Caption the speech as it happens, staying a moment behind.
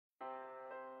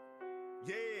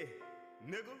Yeah,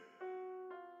 nigga.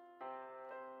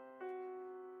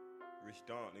 Rich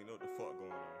Don, you know what the fuck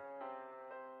going on.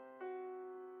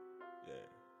 Yeah.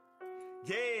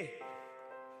 Yeah.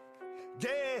 Yeah.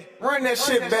 Run that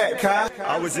shit back, Kyle.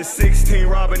 I was at 16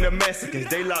 robbing the Mexicans.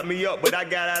 They locked me up, but I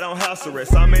got out on house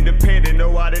arrest. I'm independent,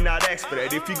 no, I did not ask for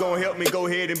that. If you gon' help me, go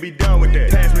ahead and be done with that.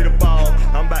 Pass me the ball,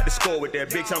 I'm about to score with that.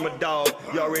 Bitch, I'm a dog.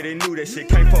 Y'all already knew that shit,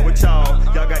 can't fuck with y'all.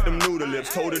 Y'all got them noodle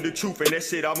lips, told her the truth, and that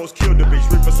shit almost killed the bitch.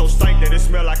 Reaper so stank that it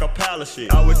smell like a pile of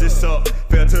shit. I was just up,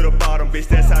 fell to the bottom, bitch,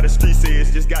 that's how the streets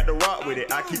is. Just got to rock with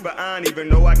it. I keep an eye on even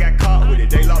though I got caught with it.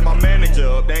 They locked my manager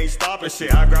up, they ain't stopping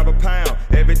shit. I grab a pound,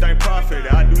 everything profit.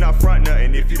 I do not front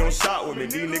nothing if you don't shot with me.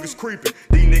 These niggas creeping,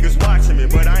 these niggas watching me,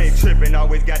 but I ain't tripping.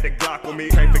 Always got the Glock with me.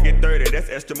 Can't forget 30, that's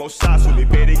extra more shots with me.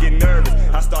 Better get nervous.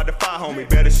 I start to fight, homie.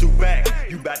 Better shoot back.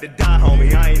 You about to die,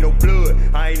 homie. I ain't no blood,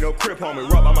 I ain't no crip, homie.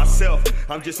 Rock by myself.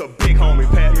 I'm just a big homie.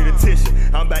 Pass me the tissue.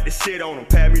 I'm about to shit on him.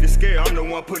 Pass me the scare. I'm the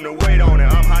one putting the weight on it.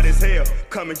 I'm hot as hell.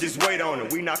 Come and just wait on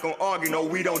it. We not gonna argue, no,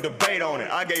 we don't debate on it.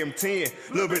 I gave him 10,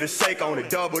 little bit of shake on it.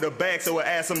 Double the bag so it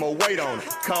add some more weight on it.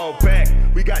 Call back.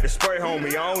 We got the spray,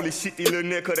 homie. I only shit these little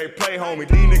niggas, they play, homie.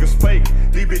 These niggas fake,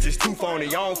 these bitches too phony.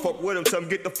 I don't fuck with them, tell them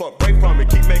get the fuck break from me.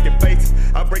 Keep making faces,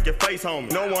 I break your face,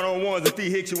 homie. No one-on-ones, if he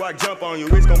hit you, I jump on you.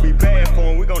 It's gonna be bad for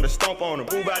him, we gonna stomp on him.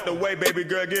 Move out the way, baby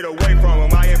girl, get away from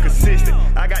him. I am consistent,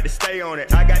 I got to stay on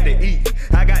it. I got to eat,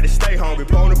 I got to stay, homie.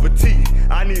 Bon appetit,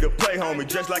 I need to play, homie,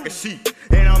 just like a sheep.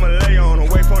 And I'ma lay on him,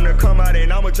 wait for him to come out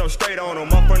and I'ma jump straight on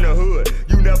him. I'm from the hood,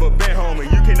 you never been, homie.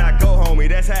 You cannot go, homie,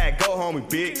 that's how it go, homie,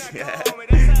 bitch. Yeah.